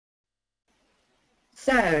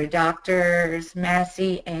So, Doctors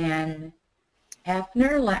Massey and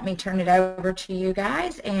Heafner, let me turn it over to you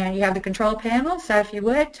guys. And you have the control panel, so if you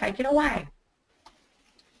would, take it away.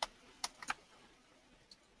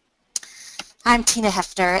 I'm Tina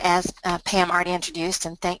Heafner, as Pam already introduced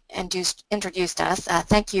and introduced us.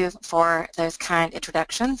 Thank you for those kind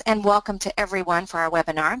introductions, and welcome to everyone for our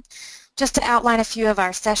webinar. Just to outline a few of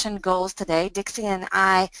our session goals today, Dixie and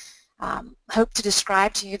I hope to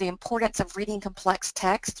describe to you the importance of reading complex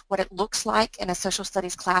text, what it looks like in a social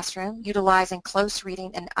studies classroom, utilizing close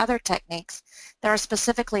reading and other techniques that are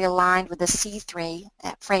specifically aligned with the C3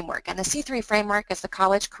 framework. And the C3 framework is the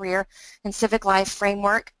College Career and Civic Life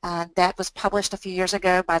Framework that was published a few years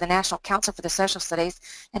ago by the National Council for the Social Studies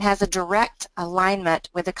and has a direct alignment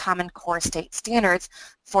with the Common Core State Standards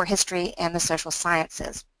for history and the social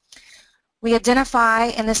sciences. We identify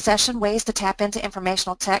in this session ways to tap into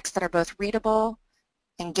informational texts that are both readable,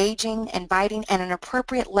 engaging, inviting, and an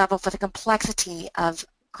appropriate level for the complexity of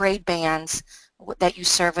grade bands that you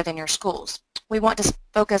serve within your schools. We want to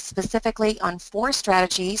focus specifically on 4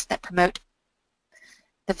 strategies that promote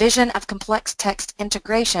the vision of complex text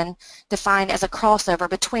integration, defined as a crossover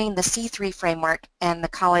between the C3 framework and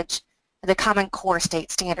the Common Core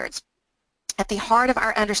State Standards. At the heart of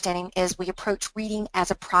our understanding is we approach reading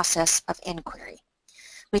as a process of inquiry.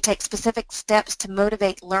 We take specific steps to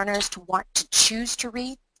motivate learners to want to choose to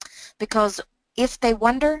read, because if they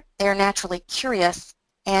wonder, they are naturally curious,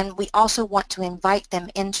 and we also want to invite them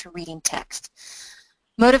into reading text.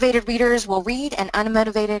 Motivated readers will read and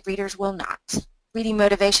unmotivated readers will not. Reading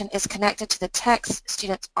motivation is connected to the text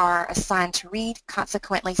students are assigned to read.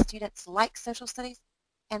 Consequently, students like social studies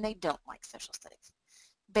and they don't like social studies,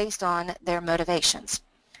 based on their motivations.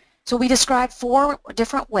 So we describe 4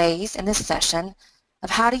 different ways in this session of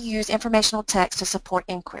how to use informational text to support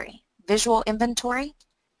inquiry: visual inventory,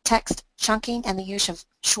 text chunking and the use of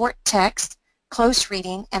short text, close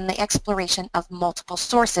reading, and the exploration of multiple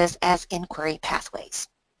sources as inquiry pathways.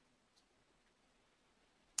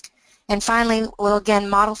 And finally, we'll again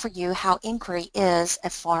model for you how inquiry is a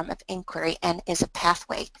form of inquiry and is a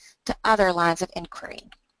pathway to other lines of inquiry.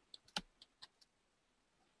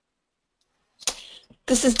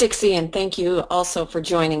 This is Dixie, and thank you also for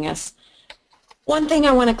joining us. One thing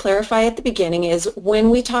I want to clarify at the beginning is when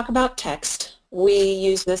we talk about text, we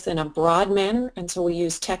use this in a broad manner, and so we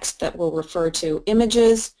use text that will refer to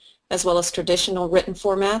images as well as traditional written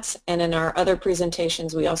formats, and in our other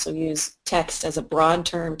presentations we also use text as a broad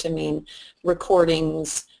term to mean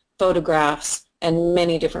recordings, photographs, and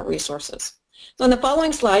many different resources. So in the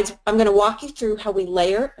following slides, I'm going to walk you through how we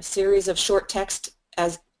layer a series of short text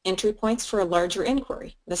as entry points for a larger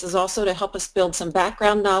inquiry. This is also to help us build some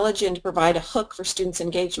background knowledge and to provide a hook for students'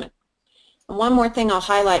 engagement. And one more thing I'll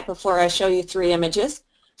highlight before I show you 3 images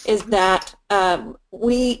is that I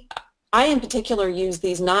in particular use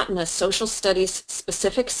these not in a social studies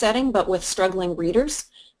specific setting, but with struggling readers.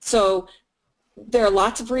 So there are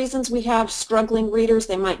lots of reasons we have struggling readers.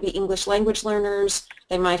 They might be English language learners,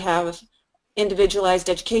 they might have individualized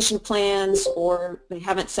education plans, or they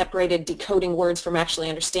haven't separated decoding words from actually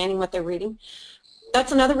understanding what they're reading.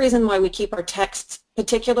 That's another reason why we keep our texts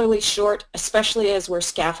particularly short, especially as we're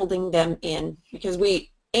scaffolding them in, because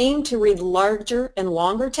we aim to read larger and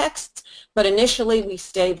longer texts, but initially we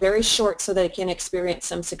stay very short so that it can experience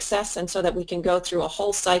some success and so that we can go through a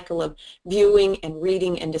whole cycle of viewing and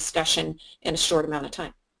reading and discussion in a short amount of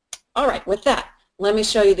time. All right, with that, let me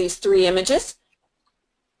show you these 3 images.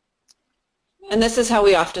 And this is how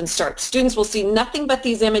we often start. Students will see nothing but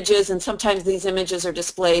these images, and sometimes these images are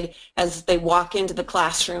displayed as they walk into the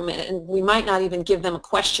classroom, and we might not even give them a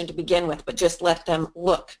question to begin with, but just let them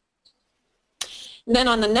look. And then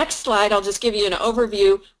on the next slide, I'll just give you an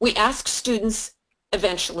overview. We ask students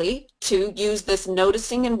eventually to use this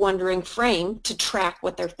noticing and wondering frame to track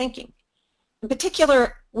what they're thinking. In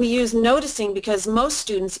particular, we use noticing because most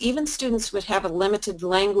students, even students who have a limited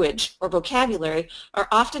language or vocabulary, are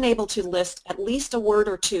often able to list at least a word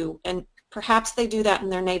or 2, and perhaps they do that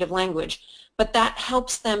in their native language, but that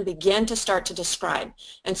helps them begin to start to describe.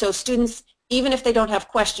 And so students, even if they don't have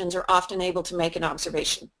questions, are often able to make an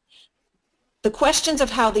observation. The questions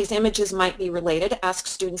of how these images might be related ask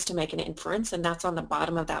students to make an inference, and that's on the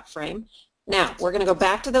bottom of that frame. Now, we're going to go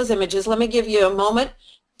back to those images. Let me give you a moment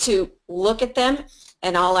to look at them,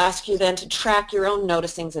 and I'll ask you then to track your own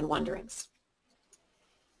noticings and wonderings.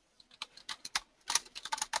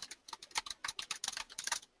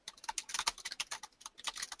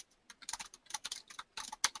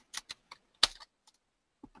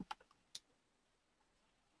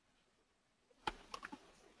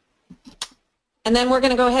 And then we're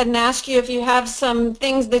going to go ahead and ask you if you have some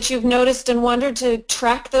things that you've noticed and wondered to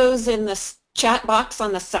track those in the chat box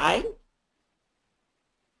on the side.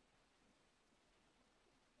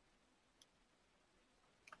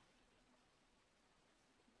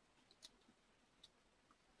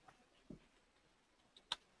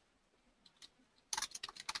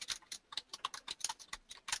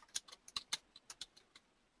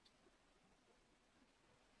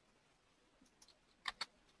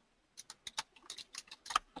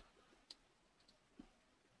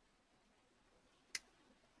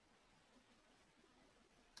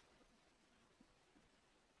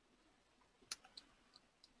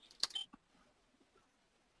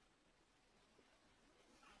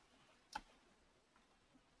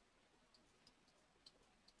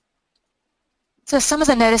 So some of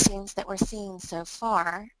the noticings that we're seeing so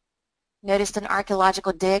far: noticed an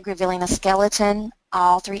archaeological dig revealing a skeleton.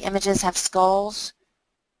 All 3 images have skulls.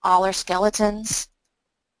 All are skeletons.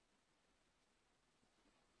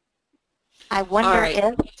 I wonder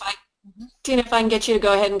if... Tina, if I can get you to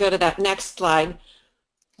go ahead and go to that next slide.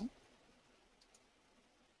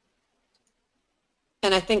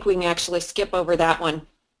 And I think we can actually skip over that one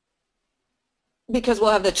because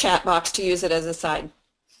we'll have the chat box to use it as a side.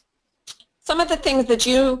 Some of the things that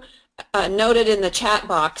you noted in the chat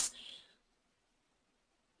box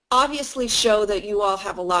obviously show that you all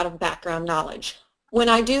have a lot of background knowledge. When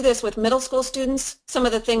I do this with middle school students, some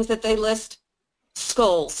of the things that they list: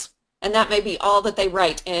 skulls, and that may be all that they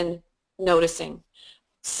write in noticing.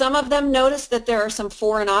 Some of them notice that there are some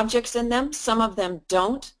foreign objects in them, some of them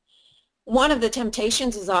don't. One of the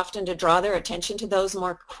temptations is often to draw their attention to those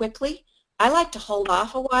more quickly. I like to hold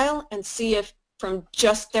off a while and see if, from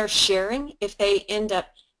just their sharing, if they end up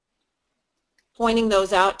pointing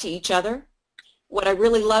those out to each other. What I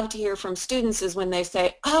really love to hear from students is when they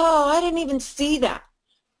say, "Oh, I didn't even see that."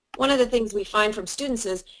 One of the things we find from students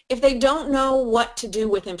is if they don't know what to do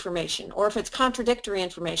with information, or if it's contradictory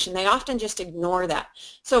information, they often just ignore that.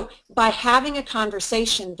 So by having a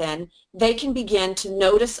conversation, then they can begin to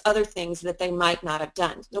notice other things that they might not have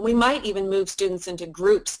done. So we might even move students into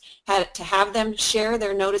groups to have them share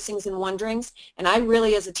their noticings and wonderings, and I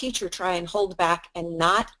really, as a teacher, try and hold back and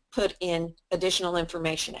not put in additional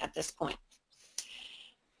information at this point.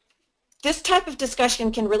 This type of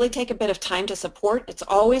discussion can really take a bit of time to support. It's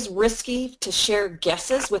always risky to share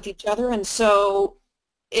guesses with each other, and so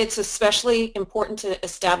it's especially important to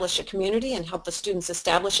establish a community and help the students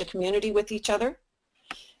establish a community with each other.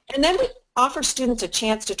 And then we offer students a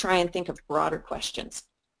chance to try and think of broader questions.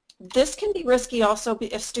 This can be risky also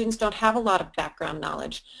if students don't have a lot of background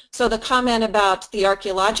knowledge. So the comment about the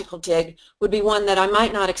archaeological dig would be one that I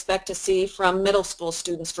might not expect to see from middle school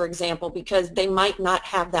students, for example, because they might not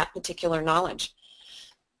have that particular knowledge.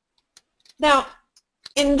 Now,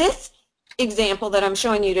 in this example that I'm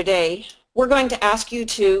showing you today, we're going to ask you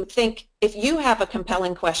to think if you have a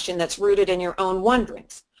compelling question that's rooted in your own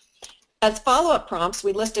wonderings. As follow-up prompts,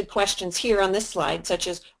 we listed questions here on this slide, such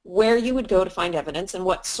as where you would go to find evidence and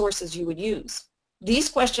what sources you would use. These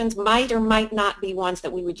questions might or might not be ones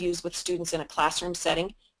that we would use with students in a classroom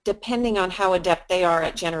setting, depending on how adept they are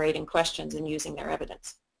at generating questions and using their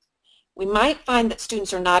evidence. We might find that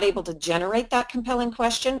students are not able to generate that compelling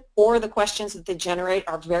question, or the questions that they generate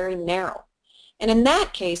are very narrow. And in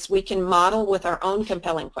that case, we can model with our own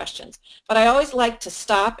compelling questions. But I always like to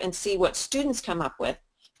stop and see what students come up with,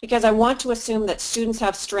 because I want to assume that students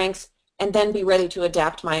have strengths and then be ready to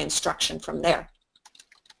adapt my instruction from there.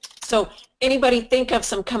 So anybody think of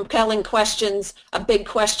some compelling questions, a big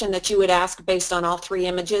question that you would ask based on all 3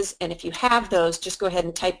 images? And if you have those, just go ahead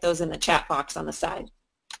and type those in the chat box on the side.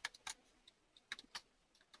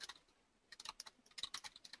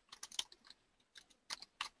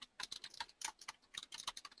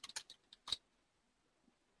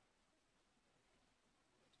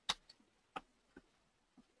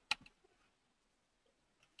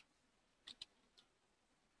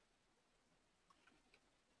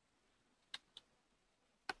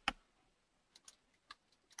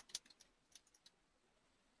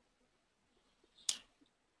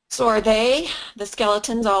 So are the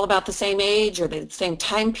skeletons, all about the same age? Are they the same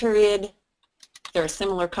time period? They're a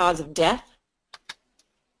similar cause of death?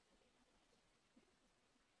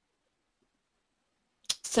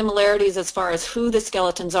 Similarities as far as who the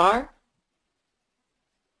skeletons are?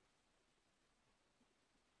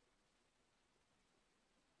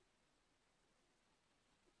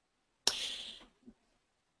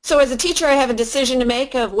 So as a teacher, I have a decision to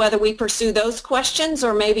make of whether we pursue those questions,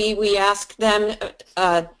 or maybe we ask them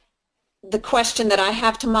the question that I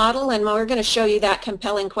have to model, and we're going to show you that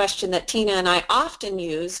compelling question that Tina and I often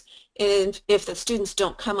use if the students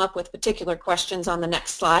don't come up with particular questions on the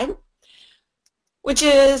next slide, which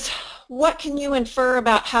is, what can you infer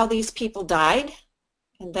about how these people died?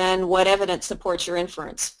 And then what evidence supports your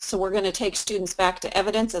inference? So we're going to take students back to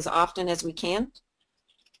evidence as often as we can.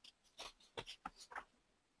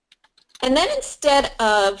 And then instead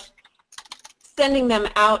of sending them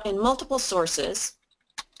out in multiple sources,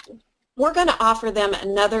 we're going to offer them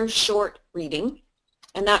another short reading,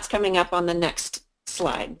 and that's coming up on the next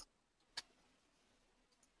slide.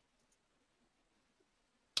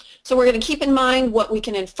 So we're going to keep in mind what we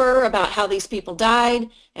can infer about how these people died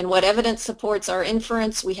and what evidence supports our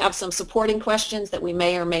inference. We have some supporting questions that we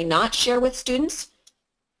may or may not share with students.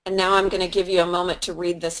 And now I'm going to give you a moment to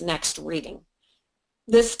read this next reading.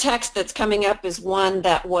 This text that's coming up is one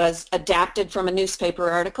that was adapted from a newspaper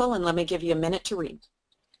article, and let me give you a minute to read.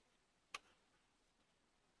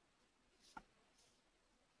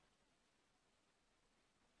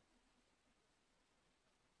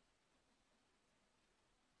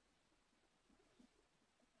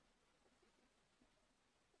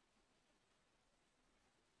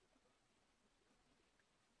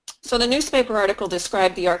 So the newspaper article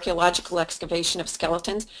described the archaeological excavation of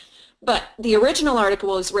skeletons, but the original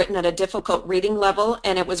article was written at a difficult reading level,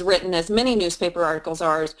 and it was written, as many newspaper articles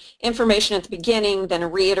are, information at the beginning, then a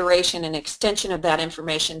reiteration and extension of that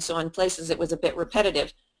information, so in places it was a bit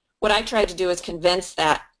repetitive. What I tried to do is condense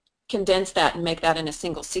that and make that in a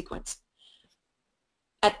single sequence.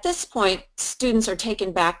 At this point, students are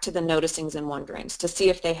taken back to the noticings and wonderings to see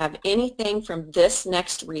if they have anything from this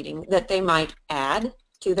next reading that they might add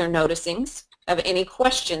to their noticings. Have any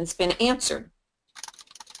questions been answered?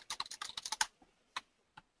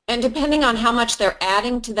 And depending on how much they're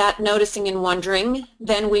adding to that noticing and wondering,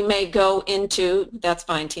 then we may go into, that's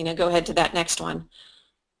fine, Tina, go ahead to that next one.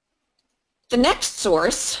 The next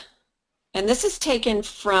source, and this is taken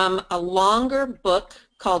from a longer book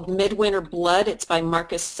called Midwinter Blood. It's by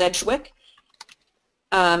Marcus Sedgwick.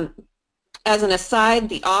 As an aside,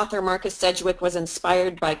 the author, Marcus Sedgwick, was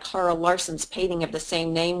inspired by Carl Larsson's painting of the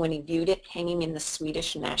same name when he viewed it hanging in the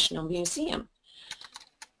Swedish National Museum.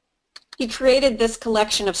 He created this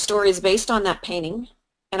collection of stories based on that painting,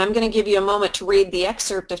 and I'm going to give you a moment to read the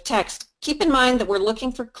excerpt of text. Keep in mind that we're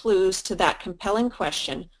looking for clues to that compelling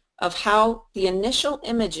question of how the initial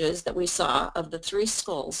images that we saw of the three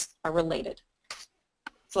skulls are related.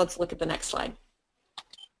 So let's look at the next slide.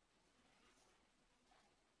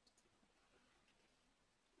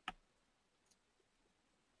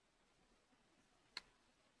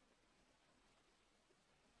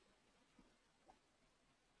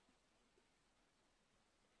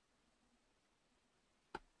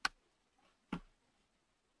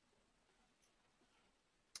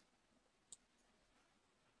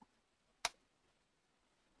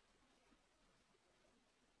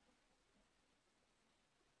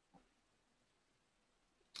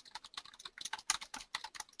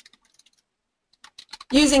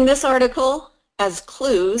 Using this article as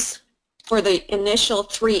clues for the initial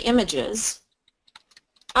three images,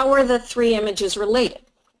 how are the three images related?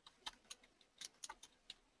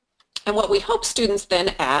 And what we hope students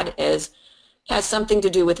then add is, has something to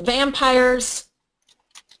do with vampires.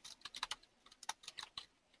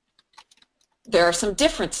 There are some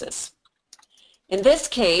differences. In this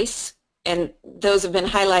case, and those have been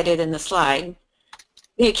highlighted in the slide,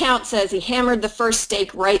 the account says he hammered the first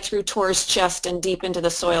stake right through Tor's chest and deep into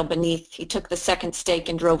the soil beneath. He took the second stake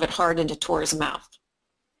and drove it hard into Tor's mouth.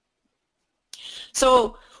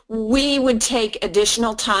 So we would take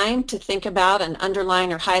additional time to think about and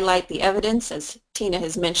underline or highlight the evidence, as Tina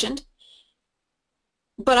has mentioned.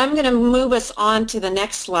 But I'm going to move us on to the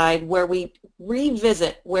next slide where we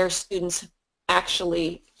revisit where students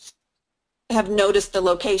actually have noticed the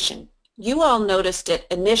location. You all noticed it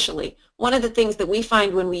initially. One of the things that we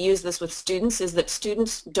find when we use this with students is that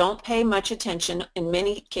students don't pay much attention in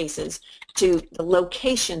many cases to the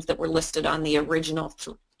locations that were listed on the original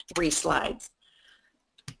three slides.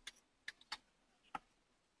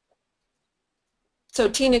 So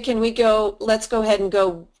Tina, can we go, let's go ahead and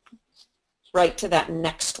go right to that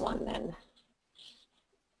next one then.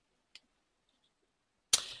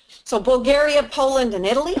 So Bulgaria, Poland, and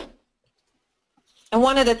Italy. And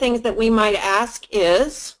one of the things that we might ask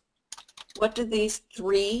is, what do these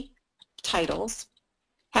three titles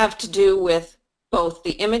have to do with both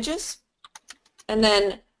the images and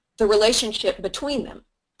then the relationship between them?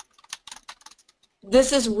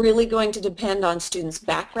 This is really going to depend on students'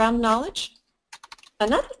 background knowledge.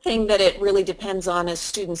 Another thing that it really depends on is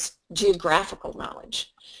students' geographical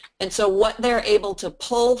knowledge. And so what they're able to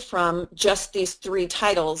pull from just these three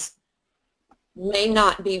titles may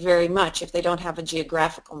not be very much if they don't have a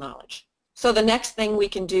geographical knowledge. So the next thing we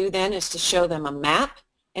can do then is to show them a map.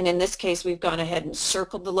 And in this case, we've gone ahead and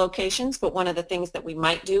circled the locations, but one of the things that we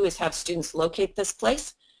might do is have students locate this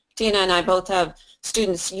place. Tina and I both have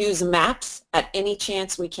students use maps at any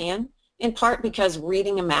chance we can, in part because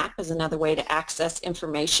reading a map is another way to access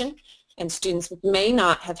information, and students may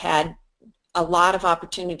not have had a lot of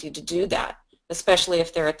opportunity to do that, especially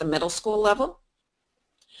if they're at the middle school level.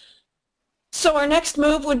 So our next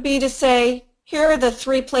move would be to say, here are the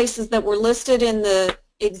 3 places that were listed in the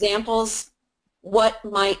examples. What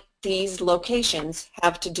might these locations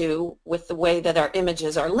have to do with the way that our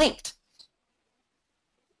images are linked?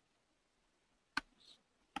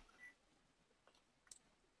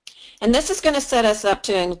 And this is going to set us up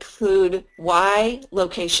to include why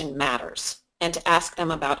location matters and to ask them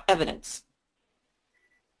about evidence.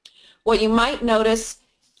 What you might notice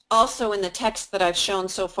also in the text that I've shown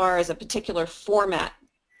so far is a particular format.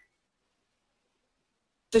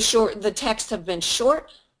 The texts have been short.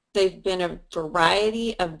 They've been a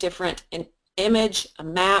variety of different, an image, a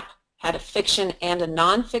map, had a fiction and a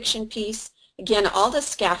nonfiction piece. Again, all to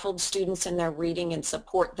scaffold students in their reading and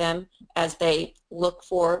support them as they look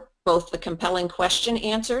for both the compelling question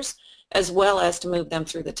answers as well as to move them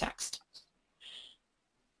through the text.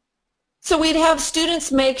 So we'd have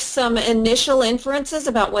students make some initial inferences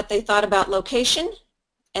about what they thought about location,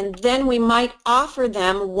 and then we might offer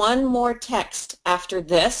them one more text after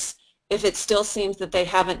this if it still seems that they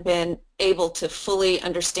haven't been able to fully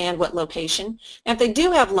understand what location. And if they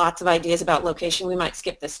do have lots of ideas about location, we might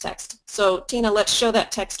skip this text. So Tina, let's show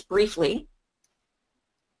that text briefly.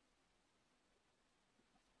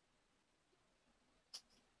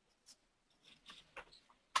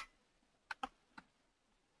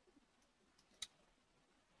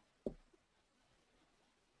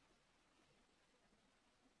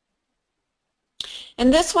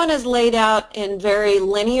 And this one is laid out in very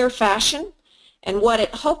linear fashion, and what it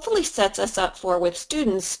hopefully sets us up for with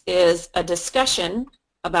students is a discussion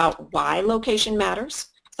about why location matters,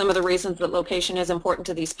 some of the reasons that location is important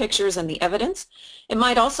to these pictures and the evidence. It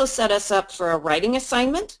might also set us up for a writing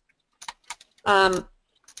assignment. But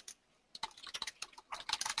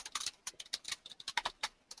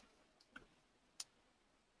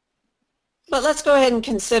let's go ahead and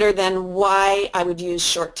consider then why I would use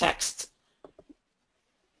short texts.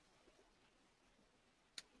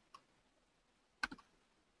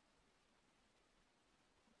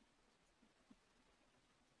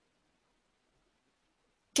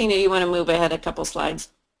 Tina, you want to move ahead a couple slides?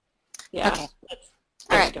 Yeah. Okay.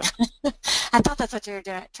 All right. I thought that's what you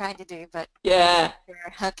were trying to do, but yeah.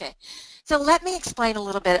 Okay. So let me explain a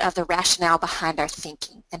little bit of the rationale behind our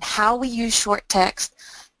thinking and how we use short text,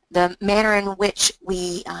 the manner in which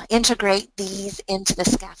we integrate these into the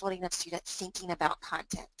scaffolding of students thinking about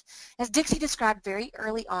content. As Dixie described very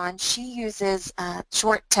early on, she uses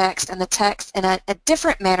short text and the text in a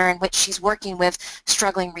different manner in which she's working with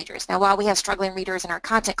struggling readers. Now, while we have struggling readers in our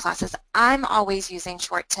content classes, I'm always using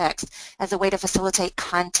short text as a way to facilitate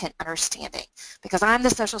content understanding because I'm the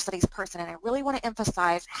social studies person and I really want to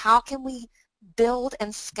emphasize how can we build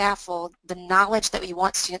and scaffold the knowledge that we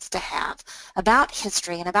want students to have about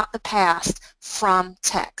history and about the past from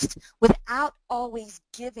text without always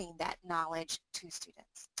giving that knowledge to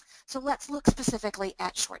students. So let's look specifically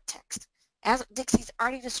at short text. As Dixie's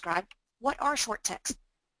already described, what are short texts?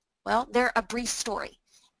 Well, they're a brief story.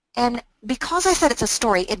 And because I said it's a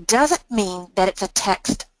story, it doesn't mean that it's a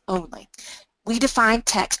text only. We define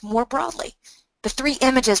text more broadly. The 3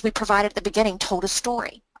 images we provided at the beginning told a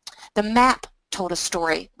story. The map told a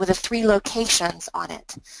story with the 3 locations on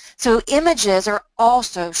it. So images are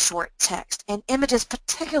also short text, and images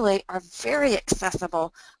particularly are very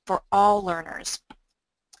accessible for all learners.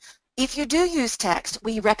 If you do use text,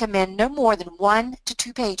 we recommend no more than 1 to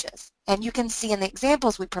 2 pages. And you can see in the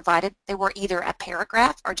examples we provided, they were either a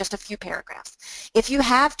paragraph or just a few paragraphs. If you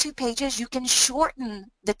have 2 pages, you can shorten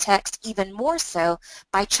the text even more so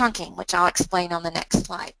by chunking, which I'll explain on the next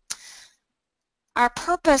slide. Our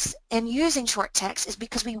purpose in using short text is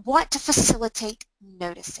because we want to facilitate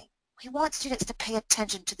noticing. We want students to pay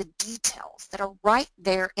attention to the details that are right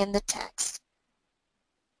there in the text.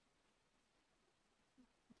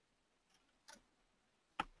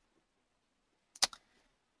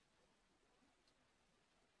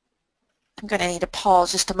 I'm going to need to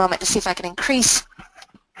pause just a moment to see if I can increase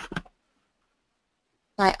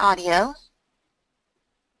my audio.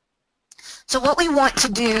 So what we want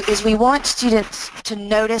to do is we want students to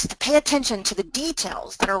notice, to pay attention to the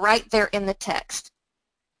details that are right there in the text.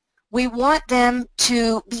 We want them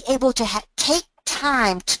to be able to take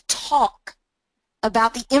time to talk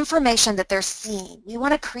about the information that they're seeing. We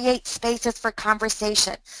want to create spaces for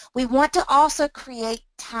conversation. We want to also create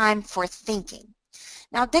time for thinking.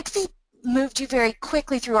 Now, Dixie moved you very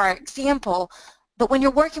quickly through our example, but when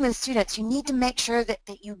you're working with students, you need to make sure that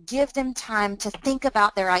you give them time to think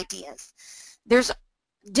about their ideas. There's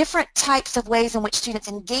different types of ways in which students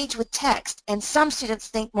engage with text, and some students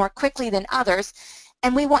think more quickly than others,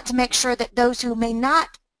 and we want to make sure that those who may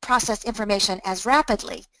not process information as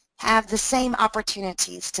rapidly have the same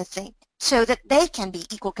opportunities to think so that they can be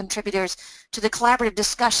equal contributors to the collaborative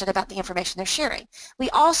discussion about the information they're sharing.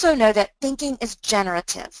 We also know that thinking is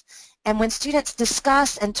generative, and when students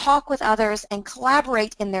discuss and talk with others and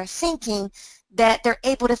collaborate in their thinking, that they're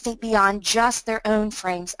able to think beyond just their own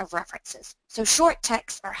frames of references. So short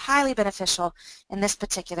texts are highly beneficial in this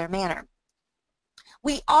particular manner.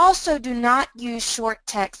 We also do not use short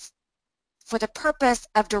texts for the purpose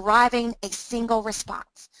of deriving a single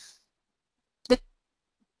response.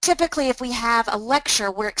 Typically, if we have a lecture,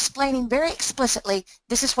 we're explaining very explicitly,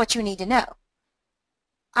 this is what you need to know.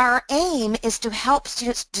 Our aim is to help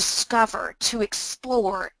students discover, to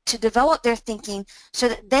explore, to develop their thinking so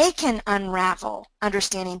that they can unravel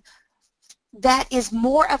understanding. That is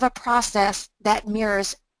more of a process that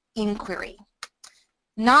mirrors inquiry,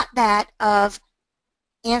 not that of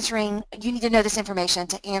answering, you need to know this information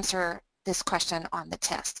to answer this question on the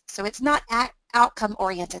test. So it's not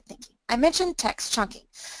outcome-oriented thinking. I mentioned text chunking.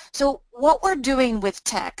 So what we're doing with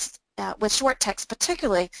text, with short text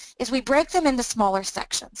particularly, is we break them into smaller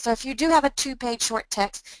sections. So if you do have a 2-page short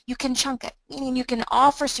text, you can chunk it, meaning you can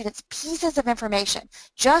offer students pieces of information,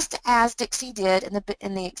 just as Dixie did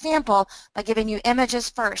in the example by giving you images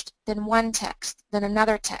first, then one text, then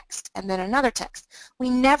another text, and then another text. We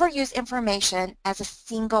never use information as a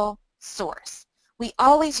single source. We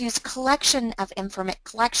always use collections of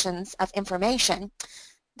information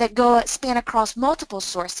that span across multiple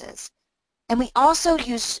sources. And we also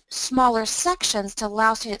use smaller sections to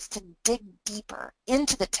allow students to dig deeper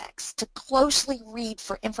into the text, to closely read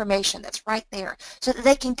for information that's right there so that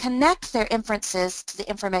they can connect their inferences to the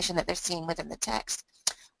information that they're seeing within the text.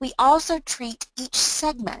 We also treat each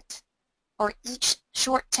segment or each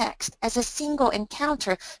short text as a single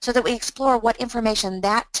encounter so that we explore what information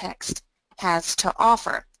that text has to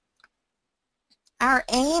offer. Our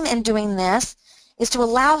aim in doing this is to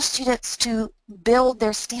allow students to build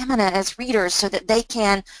their stamina as readers so that they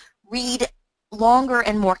can read longer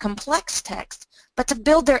and more complex text, but to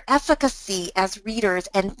build their efficacy as readers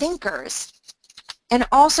and thinkers, and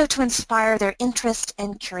also to inspire their interest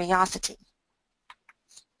and curiosity.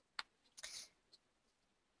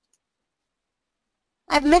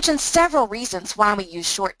 I've mentioned several reasons why we use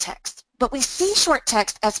short text, but we see short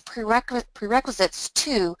text as prerequisites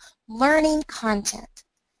to learning content.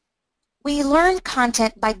 We learn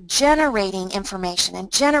content by generating information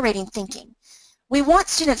and generating thinking. We want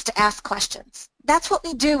students to ask questions. That's what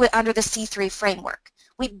we do under the C3 framework.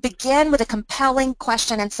 We begin with a compelling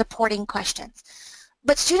question and supporting questions.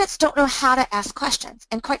 But students don't know how to ask questions,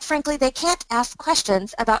 and quite frankly, they can't ask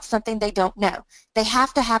questions about something they don't know. They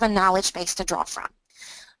have to have a knowledge base to draw from.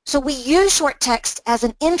 So we use short text as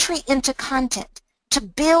an entry into content to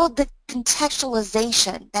build the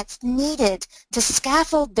contextualization that's needed to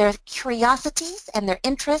scaffold their curiosities and their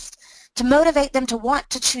interests, to motivate them to want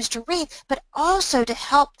to choose to read, but also to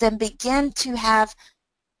help them begin to have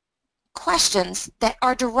questions that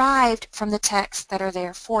are derived from the texts that are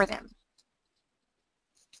there for them.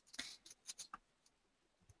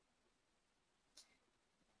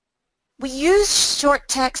 We use short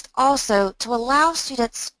text also to allow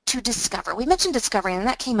students to discover. We mentioned discovery, and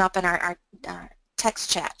that came up in our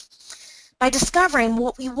text chat. By discovering,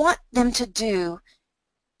 what we want them to do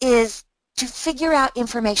is to figure out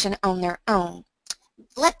information on their own.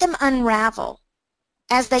 Let them unravel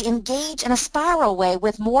as they engage in a spiral way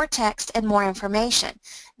with more text and more information.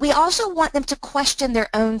 We also want them to question their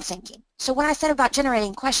own thinking. So when I said about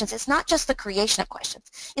generating questions, it's not just the creation of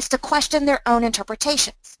questions. It's to question their own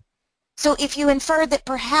interpretations. So if you infer that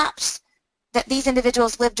perhaps that these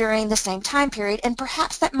individuals lived during the same time period, and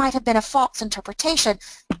perhaps that might have been a false interpretation,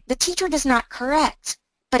 the teacher does not correct,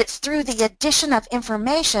 but it's through the addition of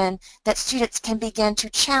information that students can begin to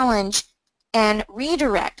challenge and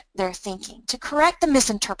redirect their thinking, to correct the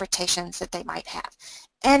misinterpretations that they might have.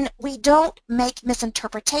 And we don't make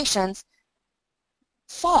misinterpretations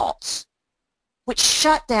false, which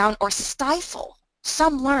shut down or stifle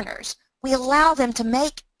some learners. We allow them to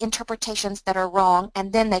make interpretations that are wrong,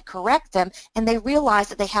 and then they correct them, and they realize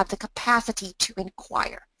that they have the capacity to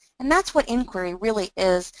inquire. And that's what inquiry really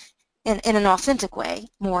is, in an authentic way,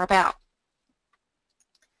 more about.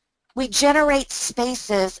 We generate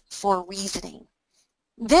spaces for reasoning.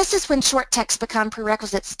 This is when short texts become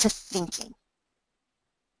prerequisites to thinking.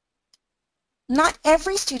 Not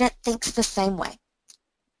every student thinks the same way.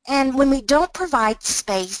 And when we don't provide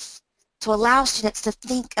space to allow students to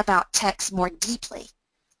think about text more deeply,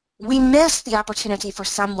 we miss the opportunity for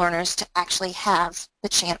some learners to actually have the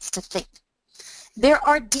chance to think. There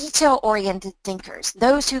are detail-oriented thinkers,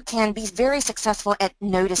 those who can be very successful at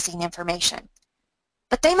noticing information.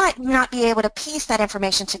 But they might not be able to piece that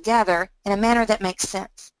information together in a manner that makes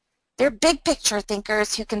sense. They're big picture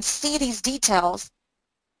thinkers who can see these details,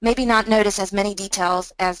 maybe not notice as many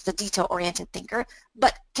details as the detail-oriented thinker,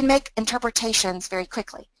 but can make interpretations very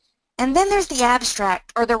quickly. And then there's the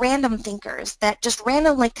abstract or the random thinkers that just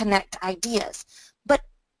randomly connect ideas. But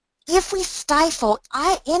if we stifle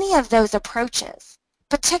any of those approaches,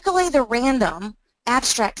 particularly the random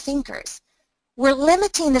abstract thinkers, we're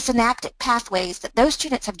limiting the synaptic pathways that those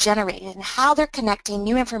students have generated and how they're connecting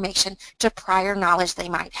new information to prior knowledge they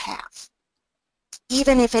might have,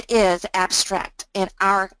 even if it is abstract in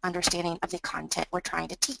our understanding of the content we're trying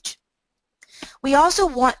to teach. We also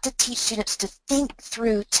want to teach students to think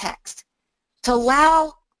through text, to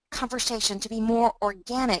allow conversation to be more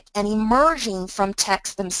organic and emerging from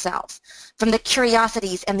text themselves, from the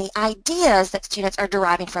curiosities and the ideas that students are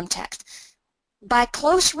deriving from text. By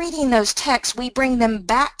close reading those texts, we bring them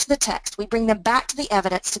back to the text, we bring them back to the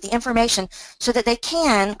evidence, to the information, so that they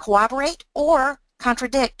can corroborate or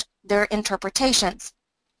contradict their interpretations.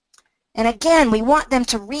 And again, we want them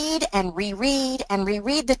to read and reread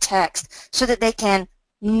the text so that they can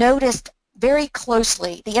notice very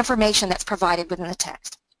closely the information that's provided within the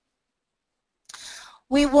text.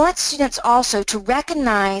 We want students also to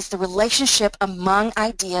recognize the relationship among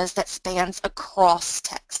ideas that spans across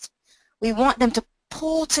text. We want them to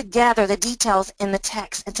pull together the details in the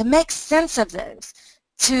text and to make sense of those,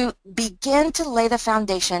 to begin to lay the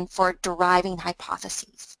foundation for deriving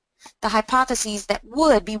hypotheses, the hypotheses that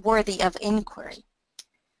would be worthy of inquiry.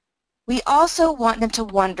 We also want them to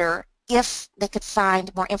wonder if they could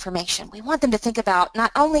find more information. We want them to think about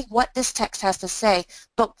not only what this text has to say,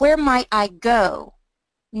 but where might I go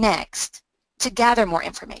next to gather more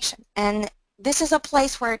information. And this is a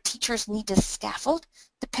place where teachers need to scaffold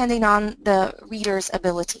depending on the reader's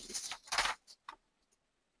abilities.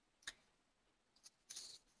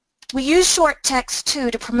 We use short text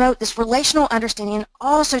too to promote this relational understanding and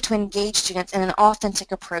also to engage students in an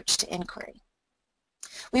authentic approach to inquiry.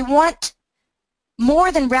 We want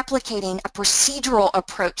more than replicating a procedural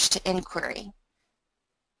approach to inquiry,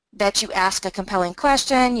 that you ask a compelling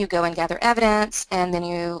question, you go and gather evidence, and then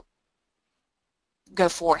you go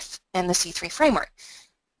forth in the C3 framework.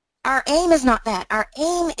 Our aim is not that. Our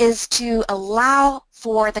aim is to allow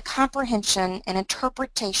for the comprehension and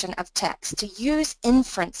interpretation of text, to use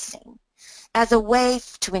inferencing as a way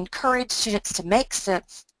to encourage students to make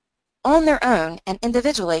sense on their own and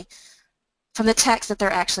individually from the text that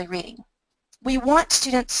they're actually reading. We want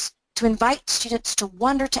students to invite students to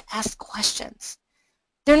wonder, to ask questions.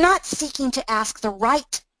 They're not seeking to ask the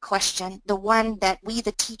right question, the one that we,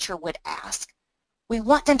 the teacher, would ask. We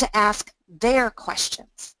want them to ask their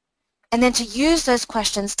questions, and then to use those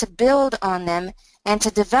questions to build on them and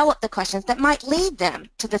to develop the questions that might lead them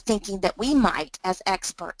to the thinking that we might, as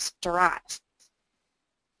experts, derive.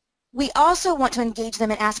 We also want to engage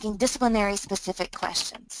them in asking disciplinary specific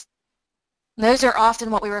questions. Those are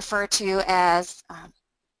often what we refer to as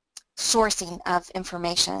sourcing of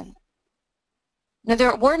information. Now,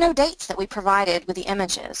 there were no dates that we provided with the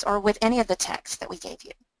images or with any of the texts that we gave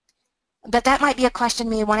you. But that might be a question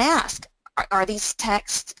we want to ask. Are these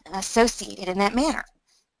texts associated in that manner?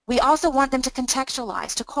 We also want them to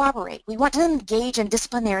contextualize, to corroborate. We want to engage in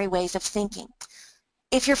disciplinary ways of thinking.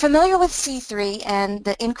 If you're familiar with C3 and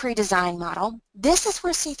the inquiry design model, this is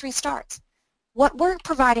where C3 starts. What we're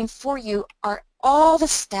providing for you are all the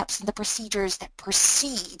steps and the procedures that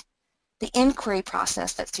precede the inquiry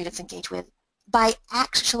process that students engage with by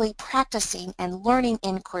actually practicing and learning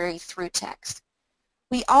inquiry through text.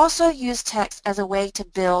 We also use text as a way to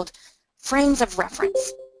build frames of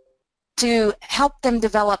reference, to help them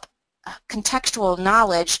develop contextual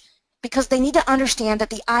knowledge, because they need to understand that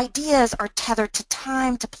the ideas are tethered to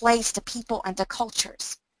time, to place, to people, and to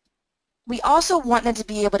cultures. We also want them to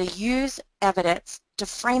be able to use evidence to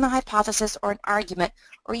frame a hypothesis or an argument,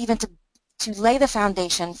 or even to lay the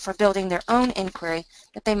foundation for building their own inquiry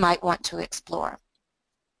that they might want to explore.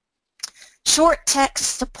 Short texts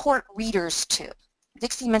support readers too.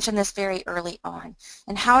 Dixie mentioned this very early on,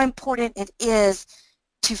 and how important it is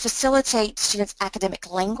to facilitate students' academic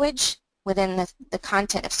language within the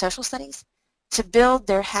content of social studies, to build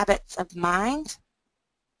their habits of mind,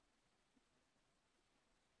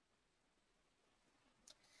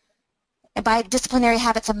 by disciplinary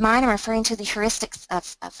habits of mind, I'm referring to the heuristics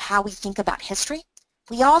of how we think about history.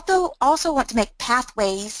 We also want to make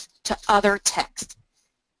pathways to other texts.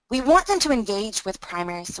 We want them to engage with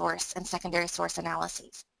primary source and secondary source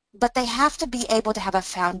analyses, but they have to be able to have a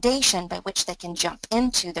foundation by which they can jump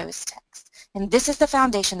into those texts. And this is the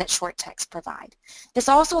foundation that short texts provide. This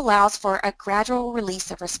also allows for a gradual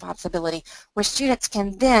release of responsibility where students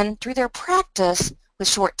can then, through their practice with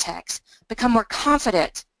short text, become more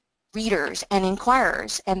confident readers and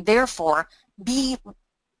inquirers and therefore be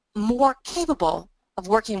more capable of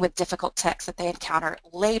working with difficult texts that they encounter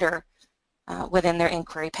later within their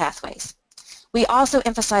inquiry pathways. We also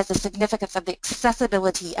emphasize the significance of the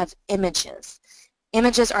accessibility of images.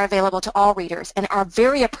 Images are available to all readers and are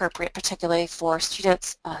very appropriate, particularly for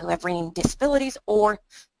students who have reading disabilities or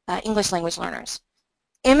English language learners.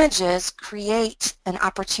 Images create an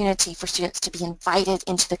opportunity for students to be invited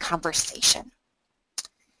into the conversation.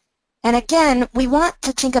 And again, we want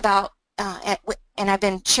to think about, and I've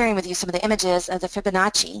been sharing with you some of the images of the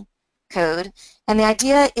Fibonacci code, and the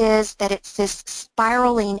idea is that it's this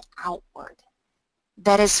spiraling outward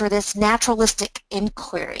that is sort of this naturalistic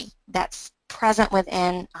inquiry that's present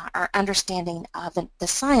within our understanding of the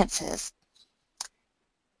sciences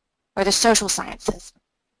or the social sciences.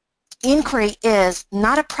 Inquiry is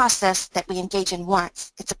not a process that we engage in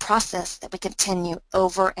once. It's a process that we continue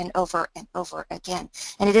over and over and over again.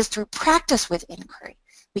 And it is through practice with inquiry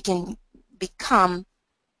we can become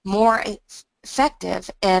more effective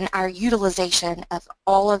in our utilization of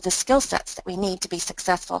all of the skill sets that we need to be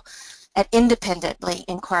successful at independently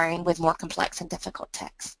inquiring with more complex and difficult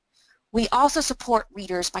texts. We also support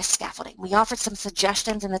readers by scaffolding. We offered some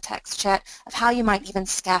suggestions in the text chat of how you might even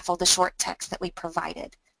scaffold the short text that we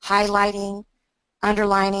provided. Highlighting,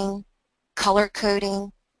 underlining, color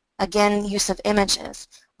coding, again, use of images.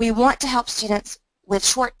 We want to help students with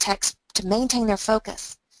short text to maintain their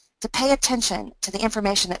focus, to pay attention to the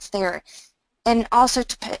information that's there, and also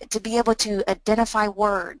to be able to identify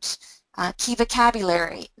words, key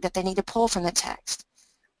vocabulary that they need to pull from the text.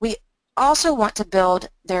 We also want to build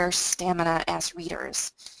their stamina as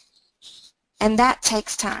readers, and that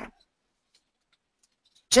takes time.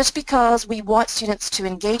 Just because we want students to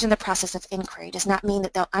engage in the process of inquiry does not mean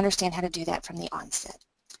that they'll understand how to do that from the onset.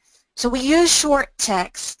 So we use short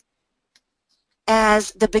text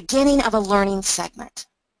as the beginning of a learning segment.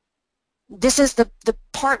 This is the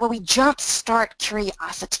part where we jump-start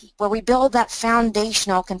curiosity, where we build that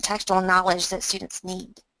foundational contextual knowledge that students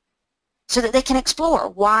need so that they can explore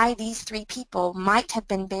why these three people might have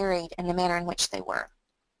been buried in the manner in which they were.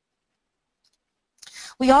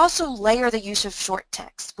 We also layer the use of short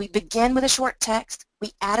text. We begin with a short text,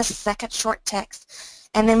 we add a second short text,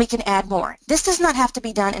 and then we can add more. This does not have to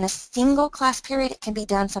be done in a single class period. It can be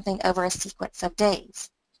done something over a sequence of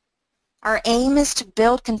days. Our aim is to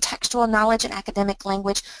build contextual knowledge in academic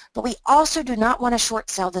language, but we also do not want to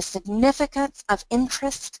short sell the significance of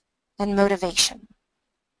interest and motivation.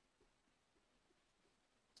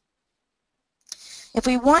 If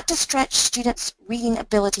we want to stretch students' reading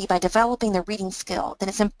ability by developing their reading skill, then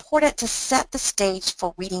it's important to set the stage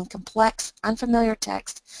for reading complex, unfamiliar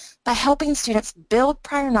text by helping students build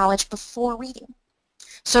prior knowledge before reading.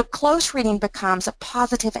 So close reading becomes a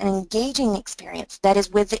positive and engaging experience that is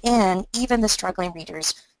within even the struggling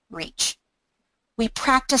reader's reach. We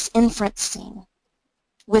practice inferencing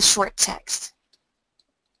with short text,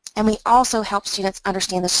 and we also help students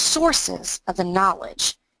understand the sources of the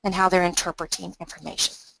knowledge and how they're interpreting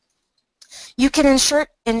information. You can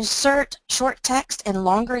insert short text in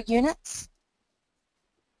longer units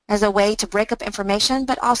as a way to break up information,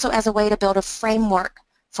 but also as a way to build a framework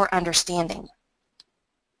for understanding.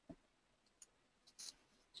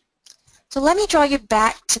 So let me draw you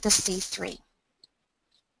back to the C3.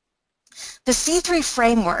 The C3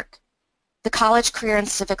 framework, the College, Career, and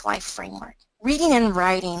Civic Life framework, reading and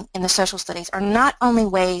writing in the social studies are not only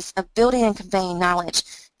ways of building and conveying knowledge,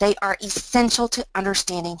 they are essential to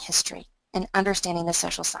understanding history and understanding the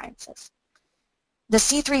social sciences. The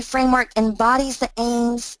C3 framework embodies the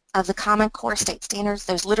aims of the Common Core State Standards,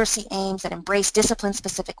 those literacy aims that embrace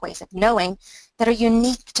discipline-specific ways of knowing that are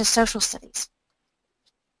unique to social studies.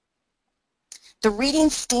 The reading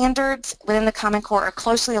standards within the Common Core are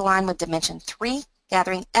closely aligned with Dimension 3,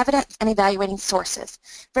 gathering evidence and evaluating sources,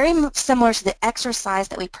 very similar to the exercise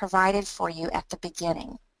that we provided for you at the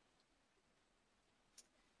beginning.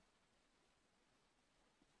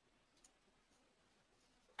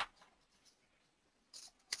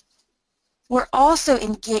 We also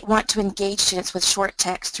want to engage students with short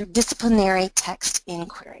text through disciplinary text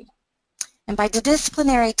inquiry. And by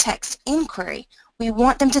disciplinary text inquiry, We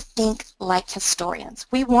want them to think like historians.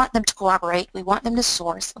 We want them to cooperate. We want them to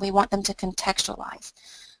source. We want them to contextualize.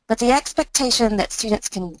 But the expectation that students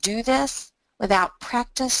can do this without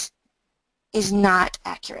practice is not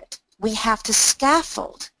accurate. We have to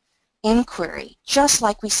scaffold inquiry just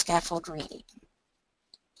like we scaffold reading.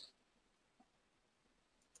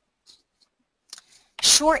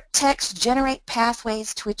 Short texts generate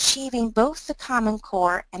pathways to achieving both the Common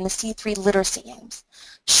Core and the C3 literacy aims.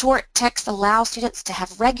 Short text allows students to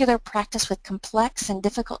have regular practice with complex and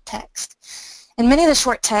difficult text. And many of the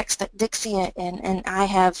short texts that Dixie and I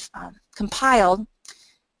have compiled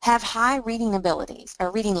have high reading abilities,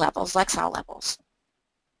 or reading levels, lexile levels.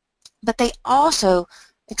 But they also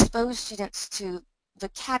expose students to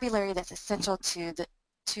vocabulary that's essential to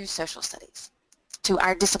social studies, to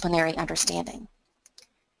our disciplinary understanding.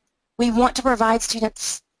 We want to provide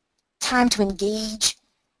students time to engage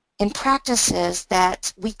in practices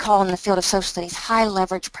that we call in the field of social studies high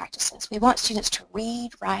leverage practices. We want students to read,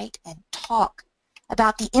 write, and talk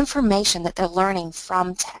about the information that they're learning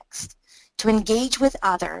from text, to engage with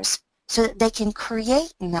others so that they can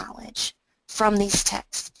create knowledge from these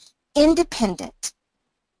texts, independent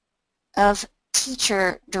of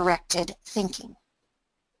teacher-directed thinking.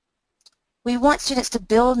 We want students to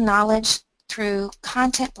build knowledge through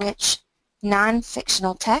content-rich,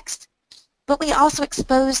 non-fictional text, but we also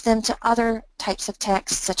expose them to other types of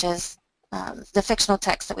text, such as the fictional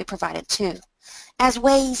text that we provided too, as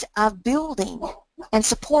ways of building and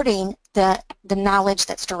supporting the knowledge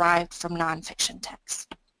that's derived from non-fiction texts.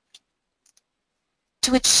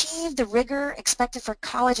 To achieve the rigor expected for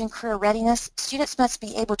college and career readiness, students must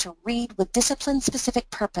be able to read with discipline-specific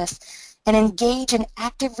purpose and engage in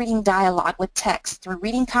active reading dialogue with text through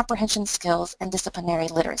reading comprehension skills and disciplinary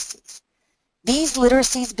literacies. These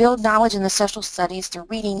literacies build knowledge in the social studies through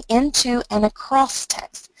reading into and across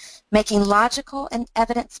text, making logical and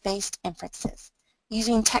evidence-based inferences,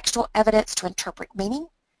 using textual evidence to interpret meaning,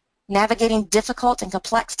 navigating difficult and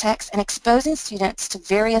complex text, and exposing students to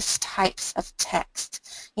various types of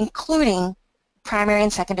text, including primary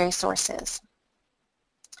and secondary sources.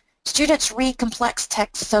 Students read complex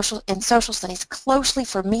text in social studies closely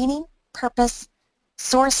for meaning, purpose,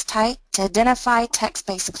 source type, to identify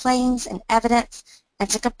text-based claims and evidence, and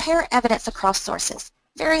to compare evidence across sources,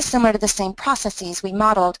 very similar to the same processes we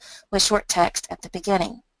modeled with short text at the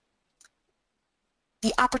beginning.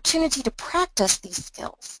 The opportunity to practice these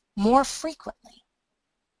skills more frequently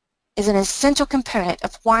is an essential component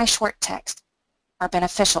of why short texts are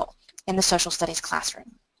beneficial in the social studies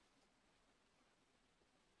classroom.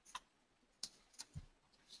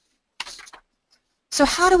 So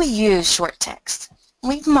how do we use short text?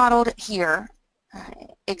 We've modeled here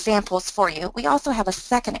examples for you. We also have a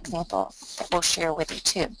second example that we'll share with you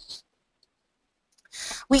too.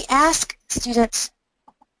 We ask students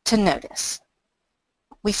to notice.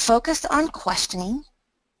 We focus on questioning.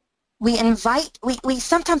 We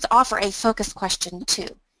sometimes offer a focused question too,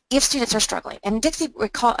 if students are struggling. And Dixie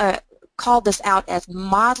called this out as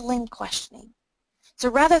modeling questioning. So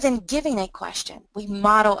rather than giving a question, we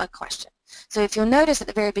model a question. So if you'll notice at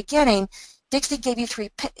the very beginning, Dixie gave you 3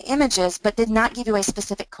 images but did not give you a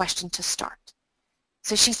specific question to start.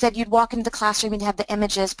 So she said you'd walk into the classroom and have the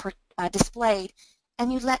images displayed,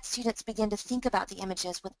 and you let students begin to think about the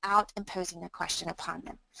images without imposing a question upon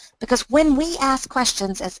them. Because when we ask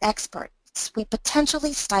questions as experts, we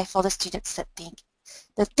potentially stifle the students that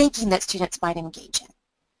the thinking that students might engage in.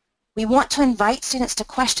 We want to invite students to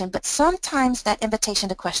question, but sometimes that invitation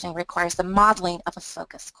to questioning requires the modeling of a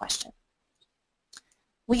focused question.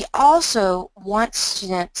 We also want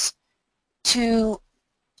students to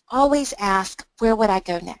always ask, where would I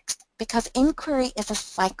go next? Because inquiry is a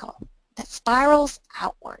cycle that spirals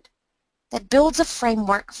outward, that builds a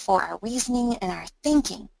framework for our reasoning and our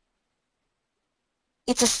thinking.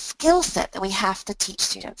 It's a skill set that we have to teach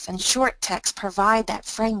students, and short texts provide that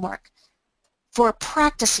framework for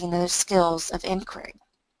practicing those skills of inquiry.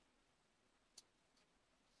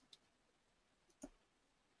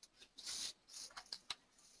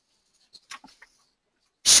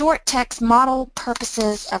 Short text model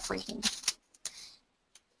purposes of reading.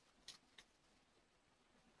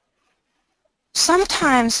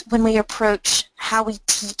 Sometimes when we approach how we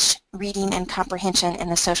teach reading and comprehension in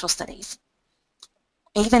the social studies,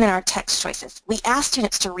 even in our text choices, we ask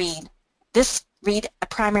students to read a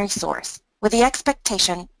primary source with the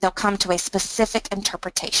expectation they'll come to a specific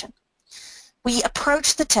interpretation. We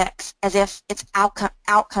approach the text as if it's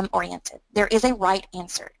outcome-oriented. There is a right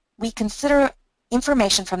answer. We consider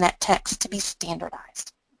information from that text to be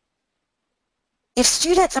standardized. If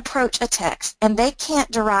students approach a text and they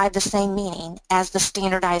can't derive the same meaning as the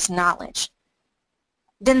standardized knowledge,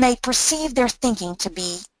 then they perceive their thinking to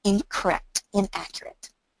be incorrect, inaccurate.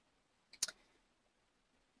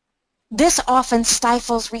 This often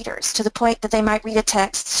stifles readers to the point that they might read a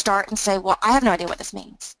text, start, and say, well, I have no idea what this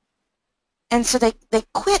means. And so they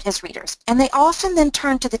quit as readers, and they often then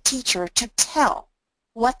turn to the teacher to tell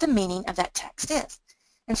what the meaning of that text is.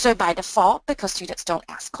 And so by default, because students don't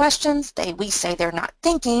ask questions, we say they're not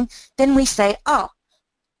thinking, then we say, oh,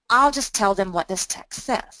 I'll just tell them what this text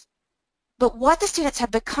says. But what the students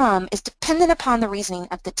have become is dependent upon the reasoning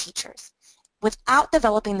of the teachers without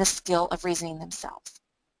developing the skill of reasoning themselves.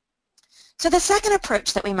 So the second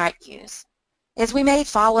approach that we might use is we may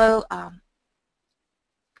follow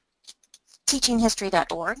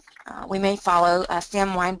teachinghistory.org. We may follow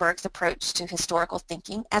Sam Weinberg's approach to historical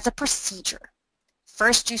thinking as a procedure.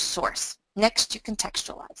 First you source, next you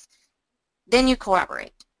contextualize, then you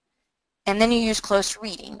corroborate, and then you use close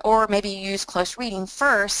reading, or maybe you use close reading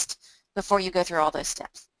first before you go through all those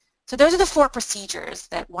steps. So those are the 4 procedures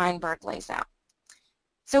that Weinberg lays out.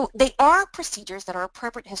 So they are procedures that are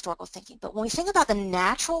appropriate to historical thinking, but when we think about the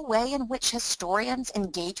natural way in which historians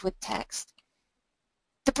engage with text,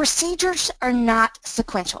 the procedures are not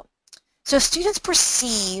sequential. So if students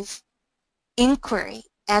perceive inquiry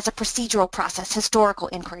as a procedural process, historical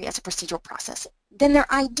inquiry as a procedural process, then their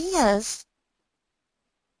ideas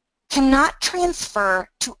cannot transfer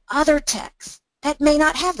to other texts that may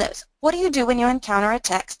not have those. What do you do when you encounter a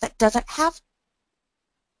text that doesn't have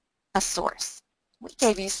a source? We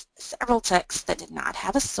gave you several texts that did not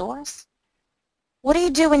have a source. What do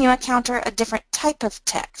you do when you encounter a different type of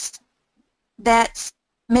text that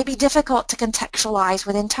may be difficult to contextualize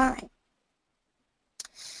within time?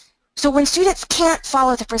 So when students can't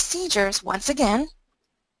follow the procedures, once again,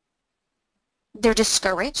 they're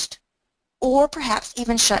discouraged or perhaps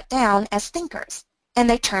even shut down as thinkers, and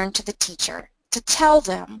they turn to the teacher to tell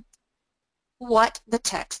them what the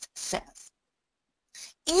text says.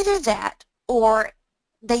 Either that, or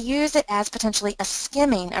they use it as potentially a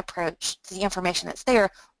skimming approach to the information that's there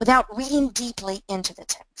without reading deeply into the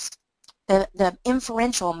text, the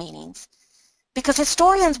inferential meanings, because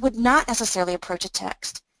historians would not necessarily approach a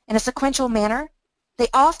text in a sequential manner. They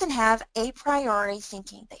often have a priori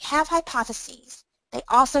thinking. They have hypotheses. They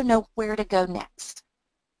also know where to go next.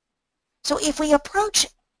 So if we approach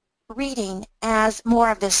reading as more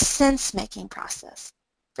of this sense-making process,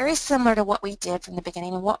 very similar to what we did from the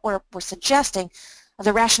beginning and what we're suggesting of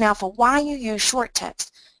the rationale for why you use short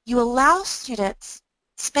text, you allow students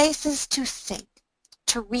spaces to think,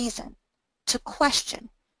 to reason, to question,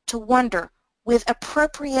 to wonder with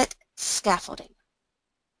appropriate scaffolding.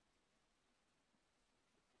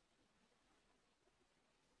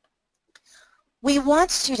 We want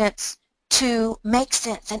students to make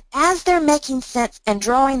sense, and as they're making sense and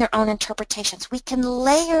drawing their own interpretations, we can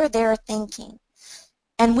layer their thinking.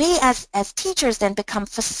 And we as teachers then become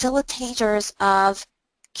facilitators of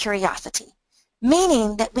curiosity,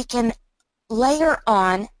 meaning that we can layer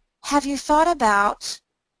on, have you thought about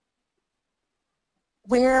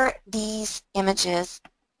where these images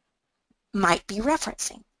might be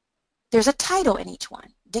referencing? There's a title in each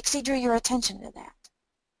one. Dixie drew your attention to that.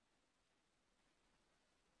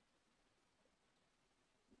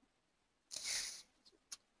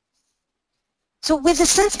 So with the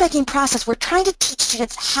sense-making process, we're trying to teach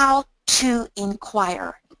students how to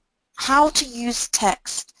inquire, how to use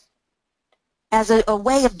text as a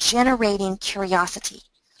way of generating curiosity,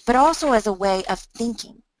 but also as a way of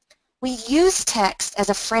thinking. We use text as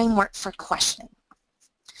a framework for questioning.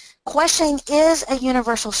 Questioning is a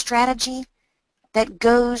universal strategy that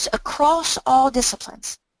goes across all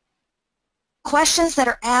disciplines. Questions that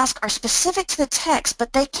are asked are specific to the text,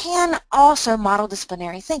 but they can also model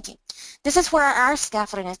disciplinary thinking. This is where our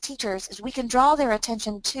scaffolding as teachers is we can draw their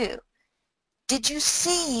attention to, did you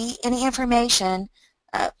see any information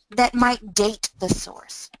that might date the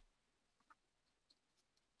source?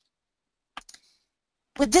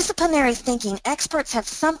 With disciplinary thinking, experts have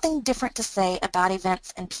something different to say about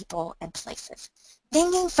events and people and places.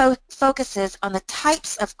 Thinking focuses on the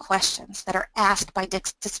types of questions that are asked by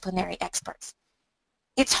disciplinary experts.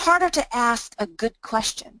 It's harder to ask a good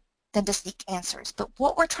question than to seek answers, but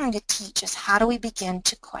what we're trying to teach is how do we begin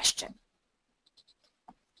to question.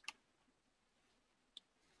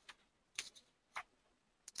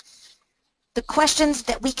 The questions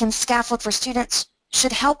that we can scaffold for students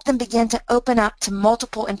should help them begin to open up to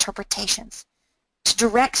multiple interpretations, to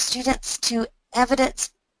direct students to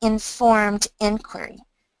evidence-informed inquiry,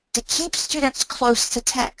 to keep students close to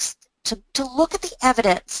text, to look at the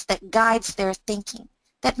evidence that guides their thinking,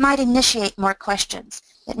 that might initiate more questions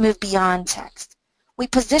that move beyond text. We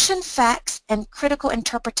position facts and critical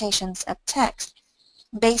interpretations of text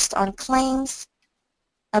based on claims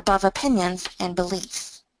above opinions and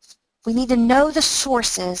beliefs. We need to know the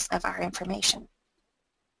sources of our information.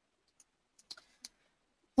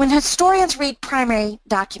 When historians read primary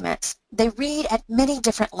documents, they read at many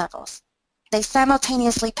different levels. They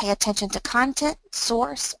simultaneously pay attention to content,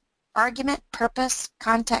 source, argument, purpose,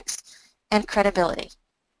 context, and credibility.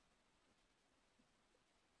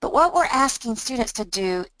 But what we're asking students to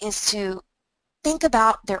do is to think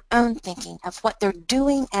about their own thinking of what they're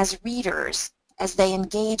doing as readers as they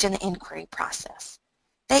engage in the inquiry process.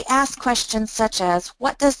 They ask questions such as,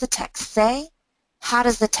 what does the text say? How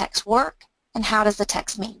does the text work? And how does the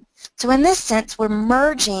text mean? So in this sense, we're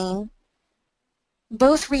merging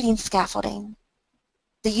both reading scaffolding,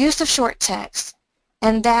 the use of short text,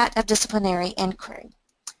 and that of disciplinary inquiry.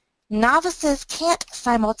 Novices can't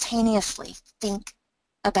simultaneously think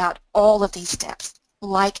about all of these steps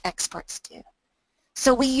like experts do.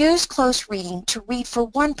 So we use close reading to read for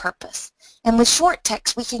one purpose, and with short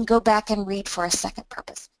text we can go back and read for a second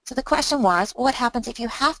purpose. So the question was, well, what happens if you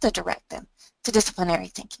have to direct them to disciplinary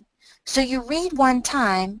thinking? So you read one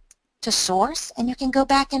time to source, and you can go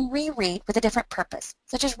back and reread with a different purpose,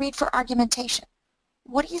 such as read for argumentation.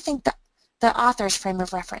 What do you think the author's frame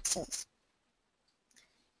of reference is?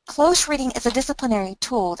 Close reading is a disciplinary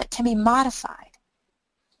tool that can be modified,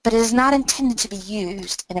 but it is not intended to be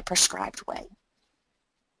used in a prescribed way.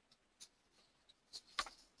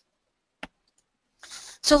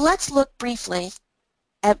 So let's look briefly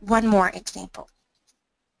at one more example.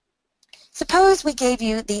 Suppose we gave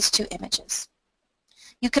you these two images.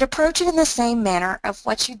 You could approach it in the same manner of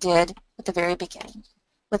what you did at the very beginning,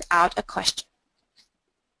 without a question.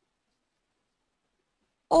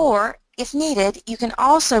 Or, if needed, you can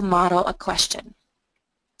also model a question.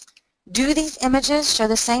 Do these images show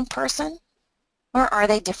the same person, or are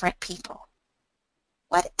they different people?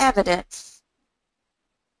 What evidence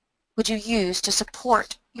would you use to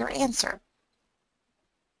support your answer?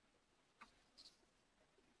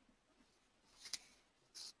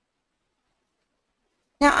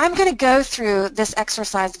 Now I'm going to go through this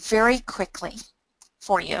exercise very quickly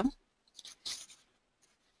for you.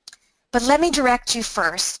 But let me direct you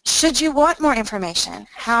first, should you want more information,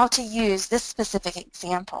 how to use this specific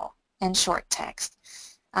example in short text.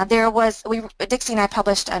 Dixie and I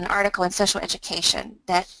published an article in Social Education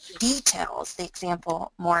that details the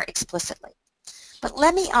example more explicitly. But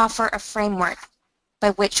let me offer a framework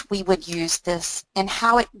by which we would use this and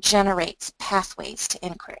how it generates pathways to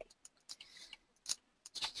inquiry.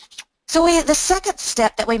 So the second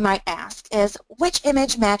step that we might ask is, which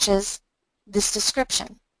image matches this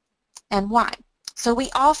description and why? So we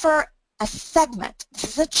offer a segment.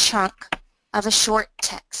 This is a chunk of a short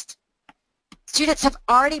text. Students have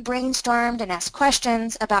already brainstormed and asked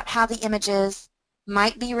questions about how the images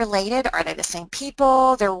might be related. Are they the same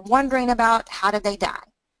people? They're wondering about how did they die.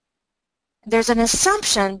 There's an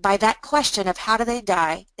assumption by that question of how do they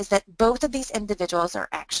die is that both of these individuals are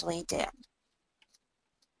actually dead.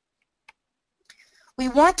 We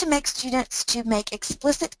want to make students to make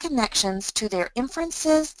explicit connections to their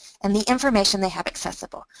inferences and the information they have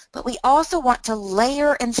accessible. But we also want to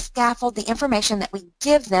layer and scaffold the information that we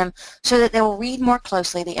give them so that they will read more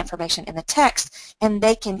closely the information in the text and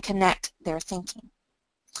they can connect their thinking.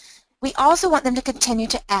 We also want them to continue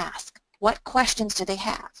to ask, what questions do they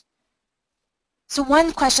have? So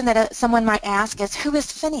one question that someone might ask is, who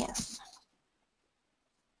is Phineas?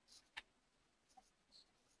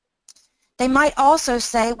 They might also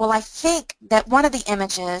say, well, I think that one of the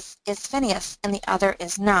images is Phineas and the other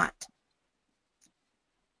is not.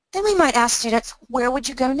 Then we might ask students, where would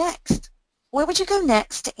you go next? Where would you go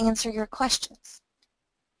next to answer your questions?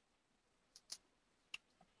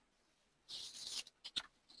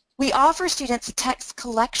 We offer students text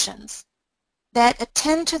collections that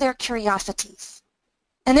attend to their curiosities.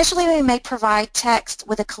 Initially, we may provide text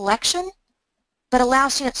with a collection, but allow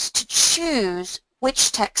students to choose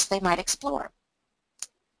which text they might explore.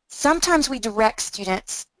 Sometimes we direct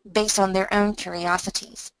students based on their own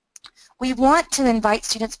curiosities. We want to invite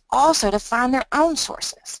students also to find their own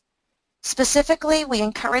sources. Specifically, we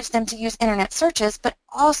encourage them to use internet searches, but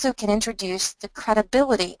also can introduce the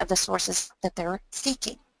credibility of the sources that they're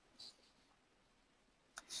seeking.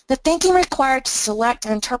 The thinking required to select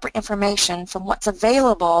and interpret information from what's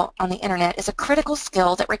available on the internet is a critical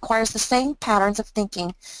skill that requires the same patterns of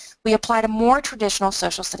thinking we apply to more traditional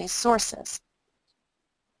social studies sources.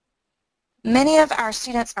 Many of our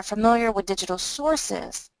students are familiar with digital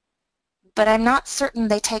sources, but I'm not certain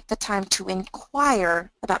they take the time to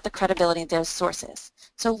inquire about the credibility of those sources.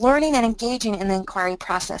 So learning and engaging in the inquiry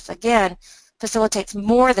process, again, facilitates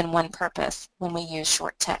more than one purpose when we use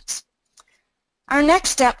short text. Our next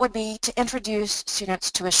step would be to introduce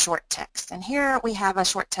students to a short text. And here we have a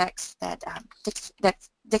short text that, that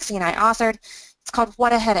Dixie and I authored. It's called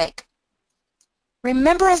What a Headache.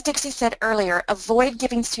 Remember, as Dixie said earlier, avoid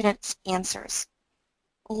giving students answers.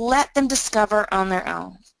 Let them discover on their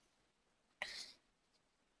own.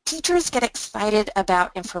 Teachers get excited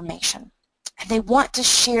about information, and they want to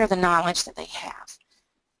share the knowledge that they have.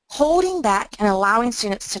 Holding back and allowing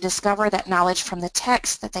students to discover that knowledge from the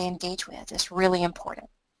text that they engage with is really important.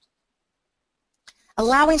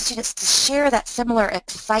 Allowing students to share that similar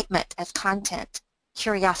excitement as content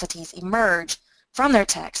curiosities emerge from their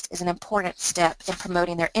text is an important step in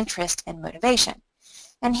promoting their interest and motivation.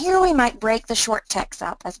 And here we might break the short text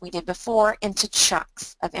up, as we did before, into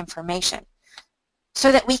chunks of information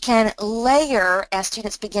so that we can layer as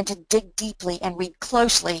students begin to dig deeply and read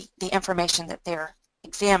closely the information that they're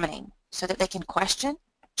examining so that they can question,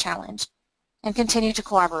 challenge, and continue to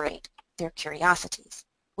corroborate their curiosities.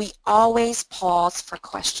 We always pause for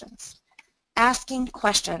questions. Asking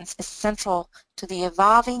questions is central to the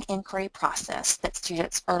evolving inquiry process that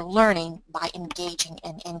students are learning by engaging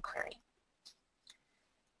in inquiry.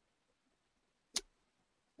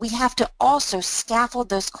 We have to also scaffold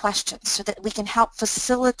those questions so that we can help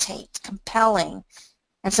facilitate compelling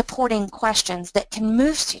and supporting questions that can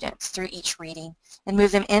move students through each reading and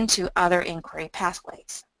move them into other inquiry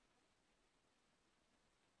pathways.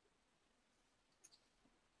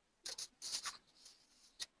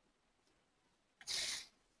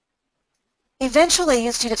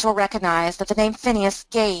 Eventually, students will recognize that the name Phineas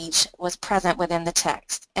Gage was present within the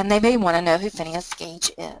text, and they may want to know who Phineas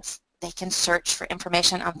Gage is. They can search for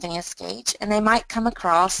information on Phineas Gage, and they might come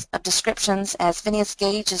across descriptions as Phineas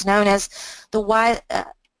Gage is known as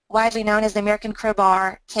widely known as the American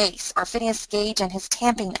crowbar case, or Phineas Gage and his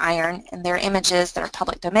tamping iron, and their images that are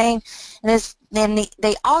public domain. And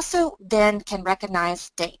they also then can recognize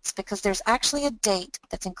dates, because there's actually a date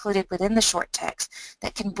that's included within the short text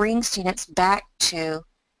that can bring students back to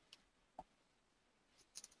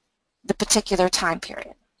the particular time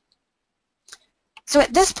period. So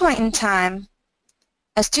at this point in time,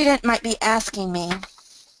 a student might be asking me,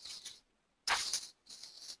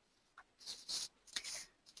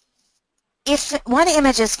 if one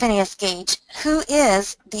image is Phineas Gage, who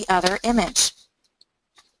is the other image?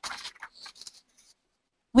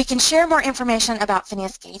 We can share more information about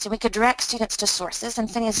Phineas Gage, and we could direct students to sources, and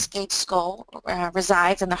Phineas Gage's skull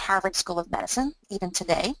resides in the Harvard School of Medicine, even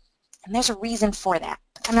today, and there's a reason for that,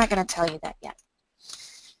 but I'm not going to tell you that yet.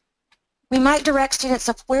 We might direct students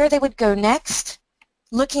of where they would go next,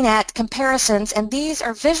 looking at comparisons, and these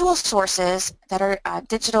are visual sources that are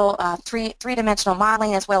digital three-dimensional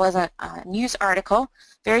modeling, as well as a news article,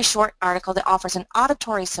 very short article that offers an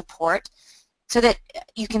auditory support so that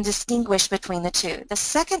you can distinguish between the two. The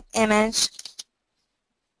second image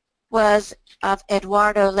was of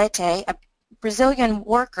Eduardo Leite, a Brazilian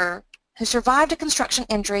worker who survived a construction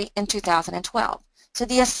injury in 2012. So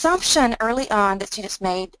the assumption early on that students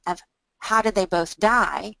made of how did they both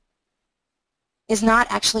die is not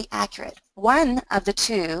actually accurate. One of the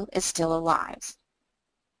two is still alive.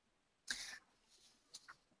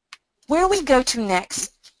 Where we go to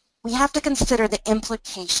next, we have to consider the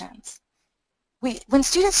implications. When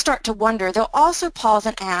students start to wonder, they'll also pause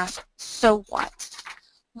and ask, so what?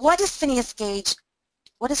 What does studying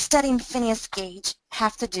Phineas Gage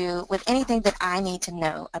have to do with anything that I need to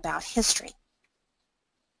know about history?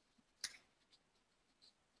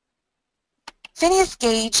 Phineas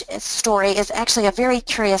Gage's story is actually a very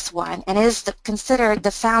curious one, and is considered the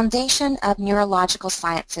foundation of neurological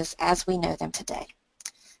sciences as we know them today.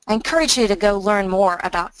 I encourage you to go learn more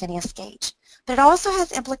about Phineas Gage, but it also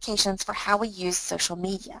has implications for how we use social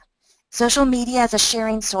media. Social media is a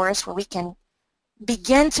sharing source where we can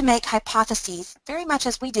begin to make hypotheses, very much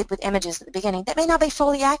as we did with images at the beginning, that may not be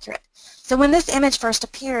fully accurate. So when this image first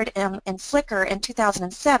appeared in Flickr in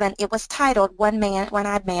 2007, it was titled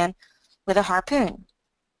One-Eyed Man with a Harpoon.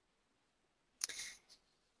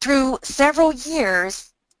 Through several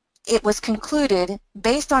years, it was concluded,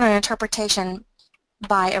 based on an interpretation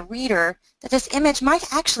by a reader, that this image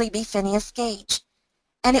might actually be Phineas Gage.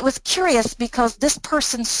 And it was curious because this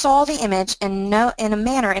person saw the image in a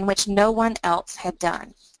manner in which no one else had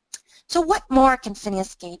done. So what more can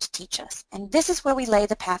Phineas Gage teach us? And this is where we lay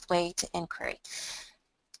the pathway to inquiry.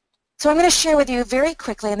 So I'm going to share with you very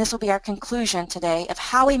quickly, and this will be our conclusion today, of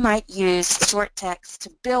how we might use short text to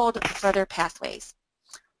build further pathways.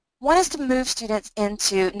 One is to move students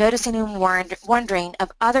into noticing and wondering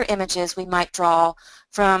of other images we might draw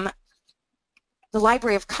from the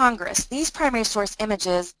Library of Congress. These primary source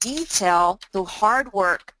images detail the hard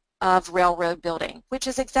work of railroad building, which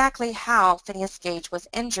is exactly how Phineas Gage was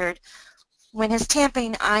injured when his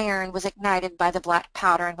tamping iron was ignited by the black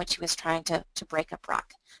powder in which he was trying to break up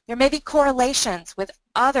rock. There may be correlations with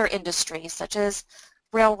other industries such as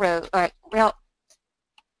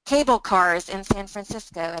cable cars in San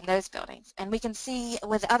Francisco and those buildings. And we can see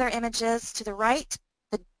with other images to the right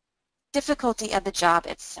the difficulty of the job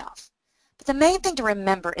itself. But the main thing to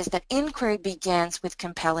remember is that inquiry begins with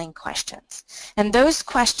compelling questions. And those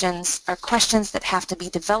questions are questions that have to be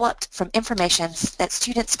developed from information that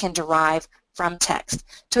students can derive from text.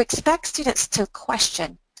 To expect students to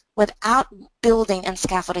question without building and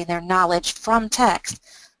scaffolding their knowledge from text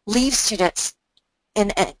leaves students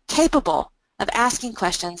capable of asking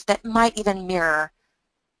questions that might even mirror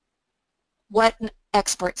what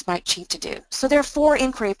experts might choose to do. So there are 4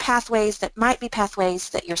 inquiry pathways that might be pathways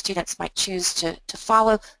that your students might choose to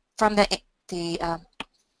follow from the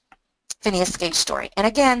Phineas Gage story. And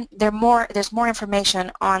again, there's more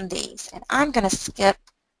information on these. And I'm going to skip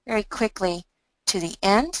very quickly to the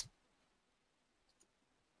end.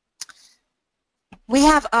 We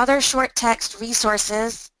have other short text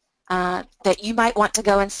resources that you might want to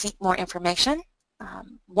go and seek more information.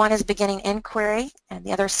 One is Beginning Inquiry, and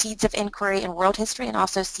the other Seeds of Inquiry in World History, and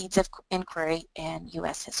also Seeds of Inquiry in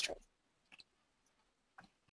U.S. History.